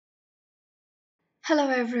Hello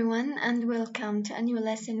everyone and welcome to a new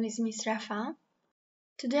lesson with Miss Rafa.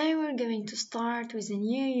 Today we're going to start with a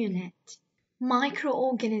new unit,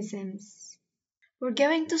 Microorganisms. We're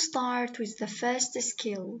going to start with the first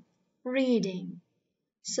skill, reading.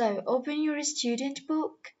 So open your student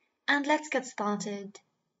book and let's get started.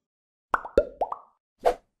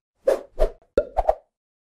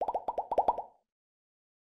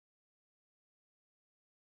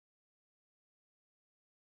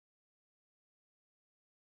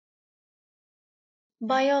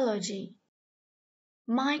 Biology,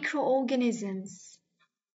 microorganisms.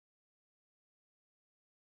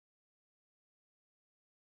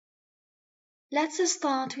 Let's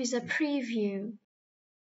start with a preview.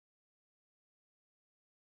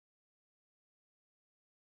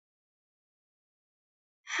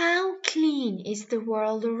 How clean is the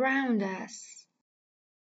world around us?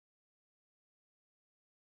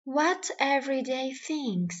 What everyday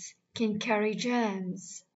things can carry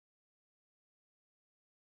germs?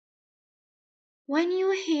 When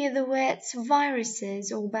you hear the words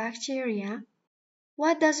viruses or bacteria,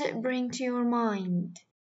 what does it bring to your mind?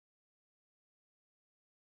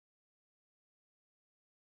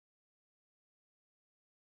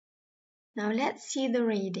 Now let's see the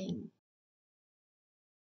reading.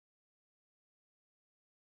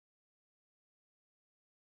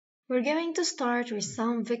 We're going to start with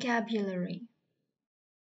some vocabulary.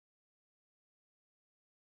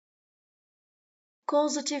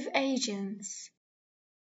 Causative agents.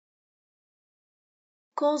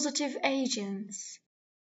 Causative agents.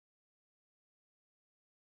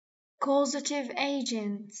 Causative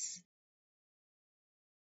agents.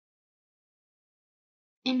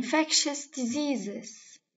 Infectious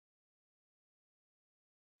diseases.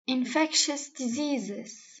 Infectious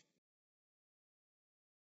diseases.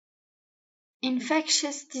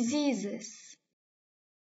 Infectious diseases.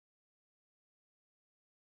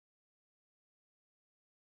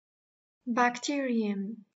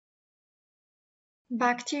 Bacterium.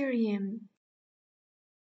 Bacterium.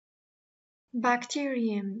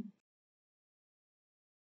 Bacterium.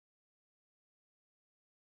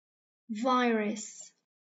 Virus.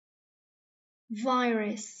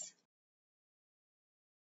 Virus.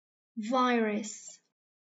 Virus.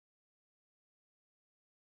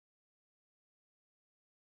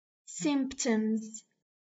 Symptoms.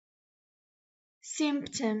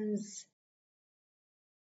 Symptoms.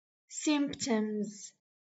 Symptoms.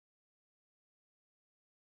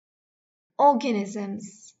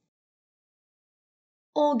 Organisms.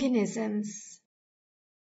 Organisms.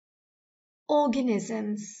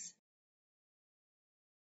 Organisms.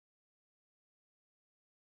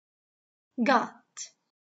 Gut.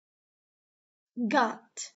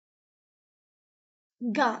 Gut.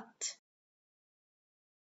 Gut.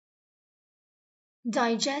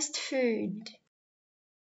 Digest food.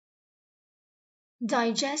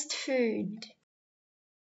 Digest food.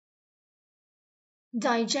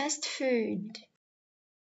 Digest food.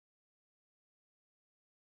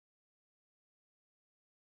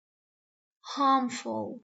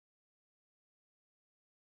 Harmful.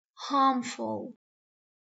 Harmful.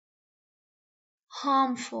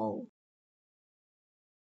 Harmful.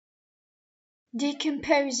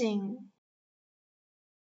 Decomposing.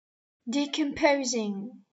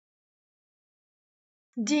 Decomposing.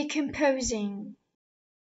 Decomposing.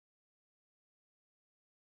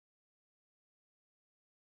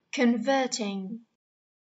 Converting.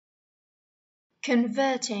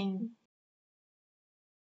 Converting.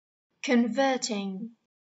 Converting.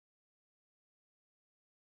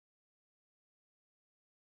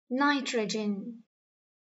 Nitrogen.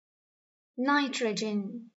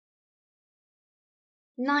 Nitrogen.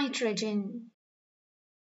 Nitrogen.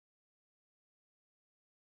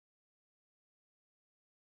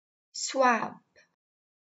 Swab.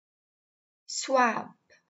 Swab.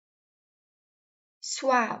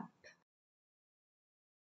 Swab.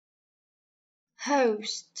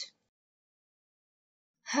 Host.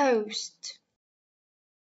 Host.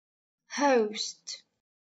 Host.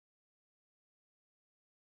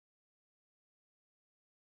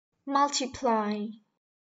 Multiply.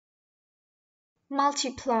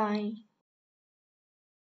 Multiply.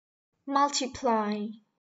 Multiply.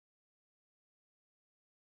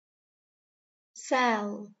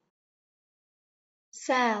 Cell.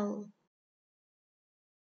 Cell.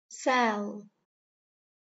 Cell.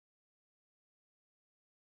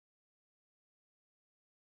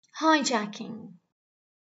 Hijacking.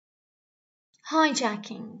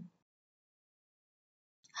 Hijacking.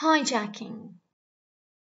 Hijacking.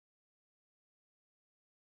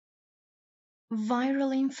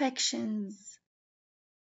 Viral infections.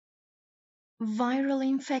 Viral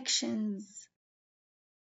infections.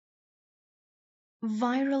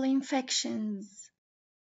 viral infections,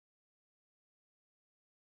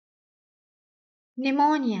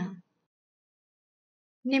 pneumonia,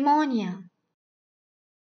 pneumonia,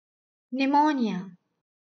 pneumonia,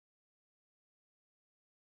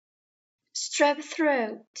 strep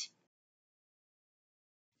throat,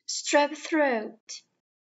 strep throat,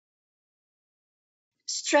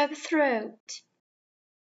 strep throat,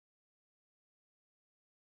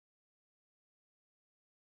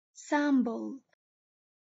 sample,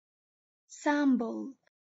 sample,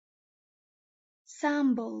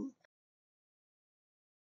 sample,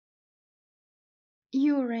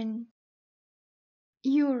 urine,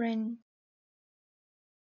 urine,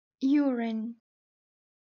 urine.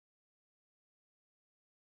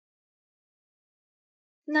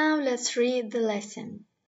 Now let's read the lesson.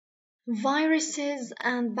 Viruses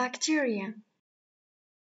and bacteria.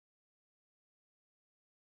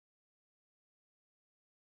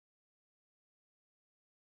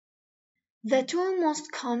 The two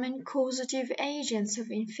most common causative agents of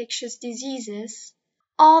infectious diseases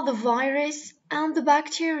are the virus and the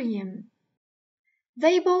bacterium.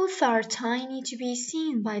 They both are tiny to be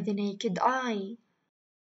seen by the naked eye.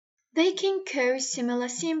 They can cause similar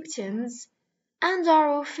symptoms and are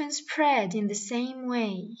often spread in the same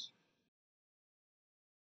way.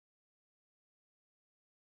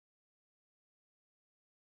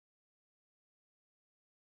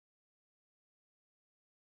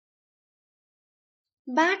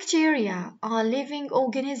 Bacteria are living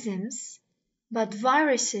organisms, but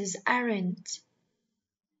viruses aren't.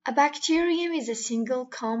 A bacterium is a single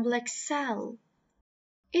complex cell.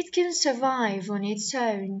 It can survive on its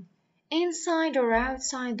own, inside or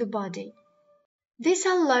outside the body. This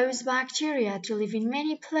allows bacteria to live in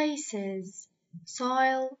many places: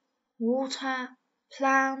 soil, water,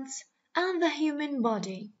 plants, and the human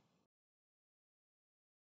body.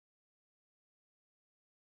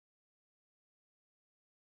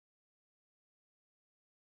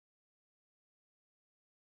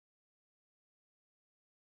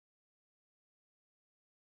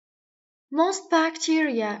 Most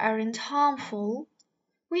bacteria aren't harmful.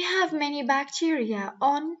 We have many bacteria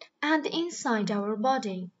on and inside our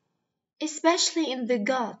body, especially in the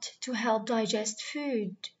gut to help digest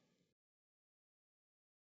food.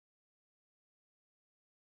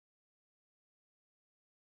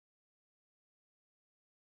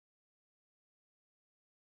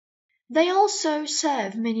 They also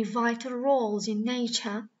serve many vital roles in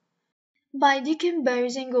nature by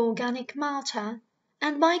decomposing organic matter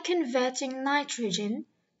and by converting nitrogen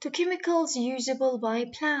to chemicals usable by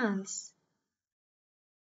plants.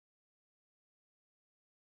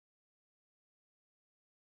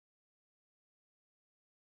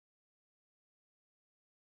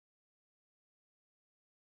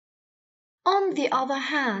 On the other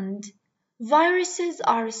hand, viruses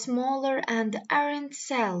are smaller and aren't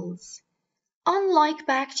cells. Unlike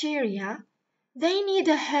bacteria, they need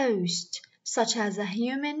a host, such as a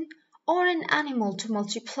human or an animal, to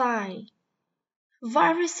multiply.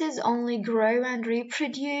 Viruses only grow and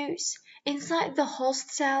reproduce inside the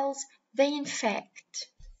host cells they infect.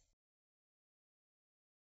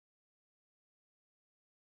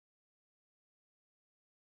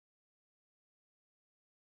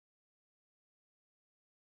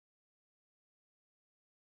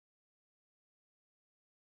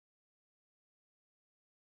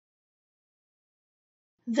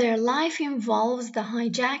 Their life involves the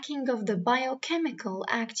hijacking of the biochemical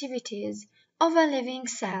activities of a living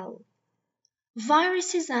cell.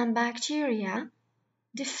 Viruses and bacteria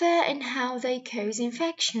differ in how they cause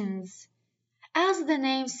infections. As the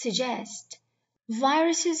names suggest,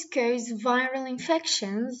 viruses cause viral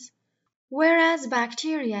infections, whereas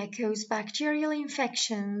bacteria cause bacterial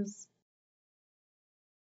infections.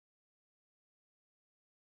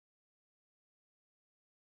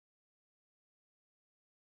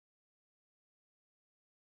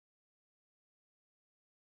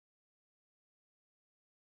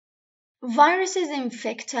 Viruses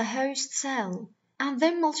infect a host cell and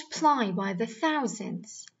then multiply by the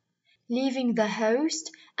thousands, leaving the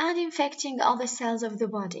host and infecting other cells of the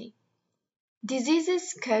body.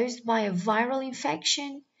 Diseases caused by a viral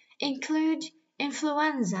infection include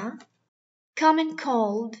influenza, common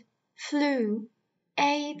cold, flu,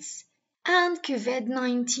 AIDS, and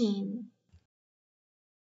COVID-19.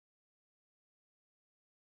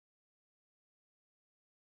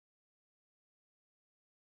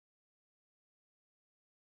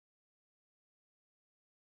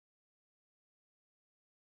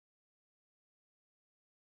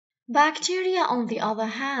 Bacteria, on the other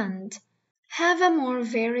hand, have a more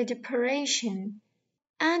varied operation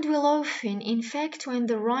and will often infect when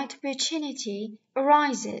the right opportunity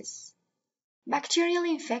arises. Bacterial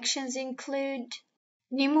infections include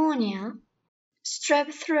pneumonia,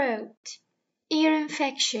 strep throat, ear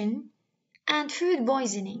infection, and food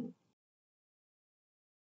poisoning.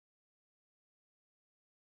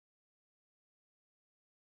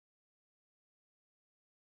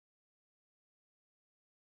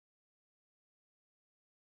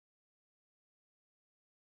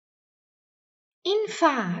 In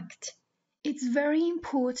fact, it's very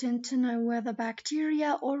important to know whether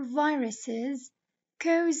bacteria or viruses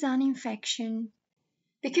cause an infection,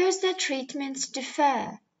 because their treatments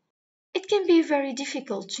differ. It can be very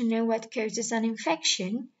difficult to know what causes an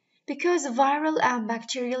infection because viral and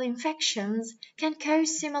bacterial infections can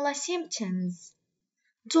cause similar symptoms.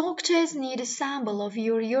 Doctors need a sample of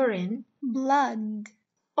your urine, blood,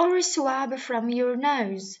 or a swab from your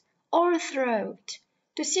nose or throat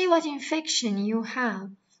to see what infection you have.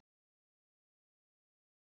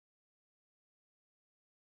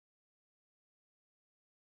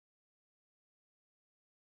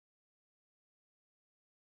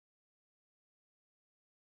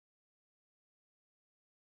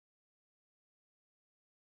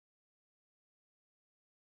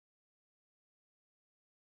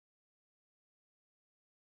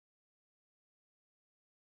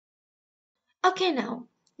 Okay, now,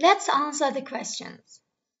 let's answer the questions.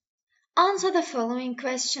 Answer the following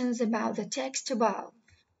questions about the text above.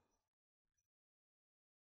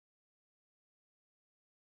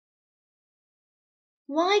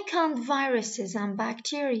 Why can't viruses and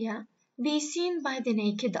bacteria be seen by the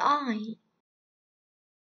naked eye?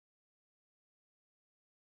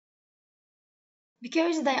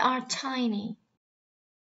 Because they are tiny.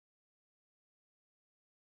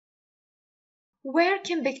 Where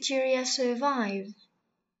can bacteria survive?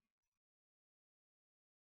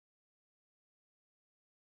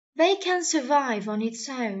 They can survive on its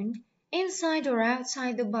own, inside or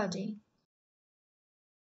outside the body.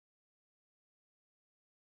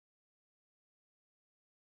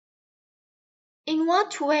 In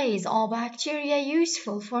what ways are bacteria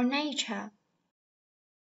useful for nature?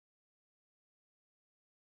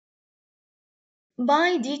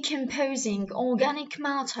 By decomposing organic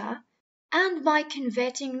matter and by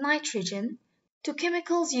converting nitrogen to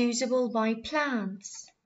chemicals usable by plants.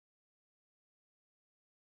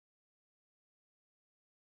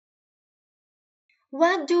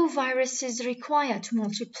 What do viruses require to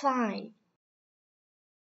multiply?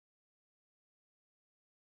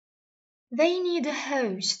 They need a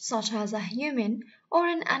host, such as a human or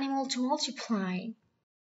an animal, to multiply.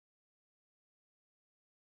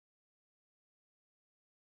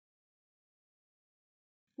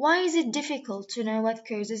 Why is it difficult to know what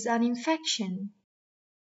causes an infection?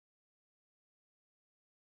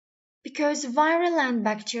 Because viral and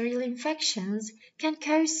bacterial infections can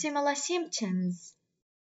cause similar symptoms.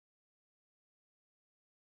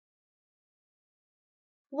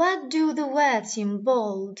 What do the words in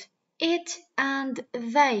bold, it and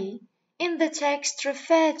they, in the text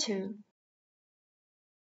refer to?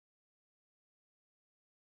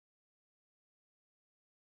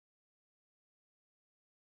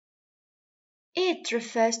 It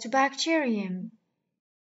refers to bacterium.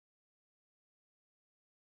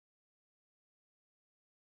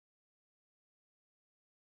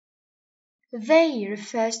 They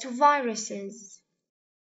refers to viruses.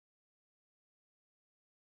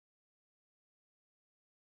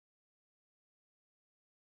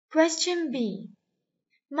 Question B.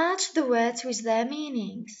 Match the words with their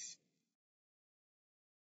meanings.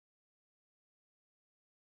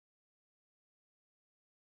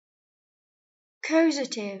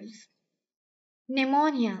 Causative,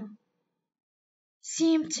 pneumonia,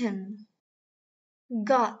 symptom,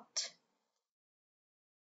 gut,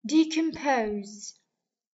 decompose,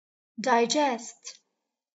 digest,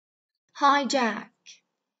 hijack,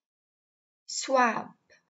 swab.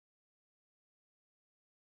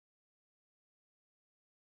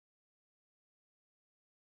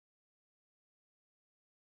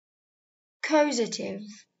 Causative,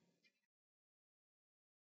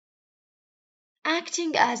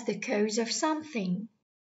 acting as the cause of something.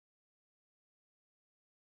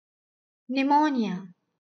 Pneumonia,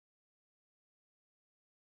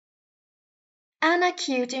 an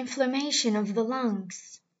acute inflammation of the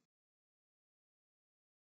lungs.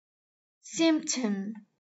 Symptom,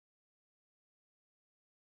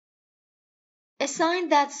 a sign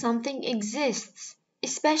that something exists,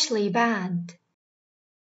 especially bad.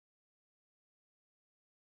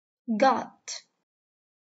 Gut,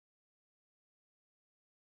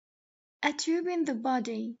 a tube in the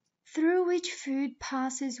body through which food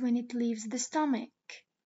passes when it leaves the stomach.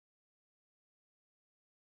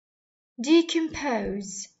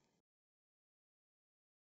 decompose,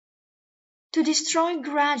 to destroy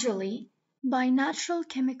gradually by natural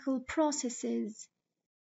chemical processes.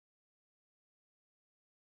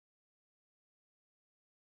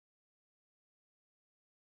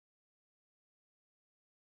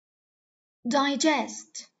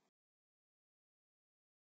 Digest,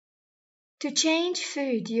 to change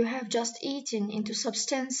food you have just eaten into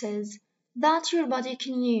substances that your body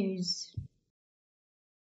can use.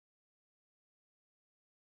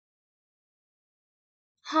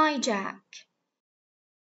 Hijack,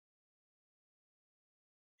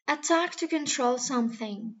 attack to control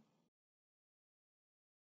something.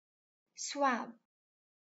 Swab,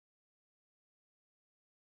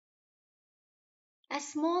 a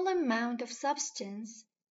small amount of substance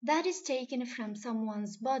that is taken from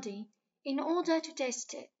someone's body in order to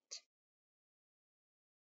test it.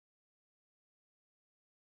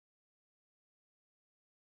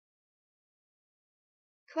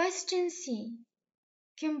 Question C.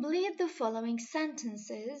 Complete the following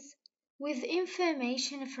sentences with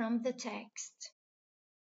information from the text.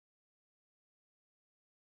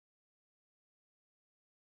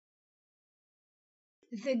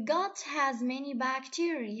 The gut has many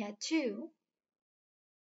bacteria too.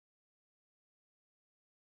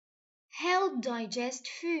 Help digest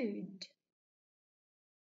food.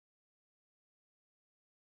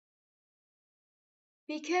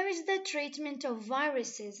 Because the treatment of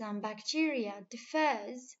viruses and bacteria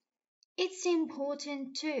differs, it's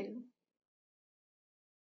important to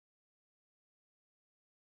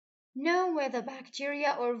know whether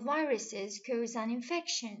bacteria or viruses cause an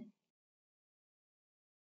infection.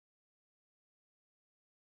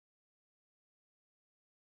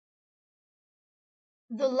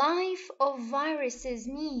 The life of viruses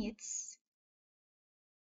meets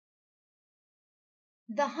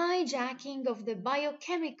the hijacking of the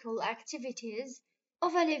biochemical activities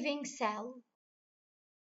of a living cell.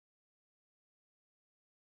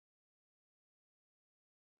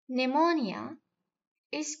 Pneumonia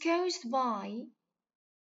is caused by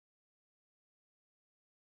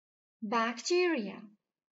bacteria.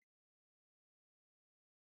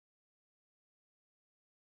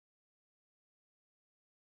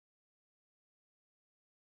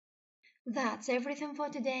 That's everything for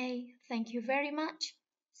today. Thank you very much.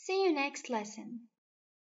 See you next lesson.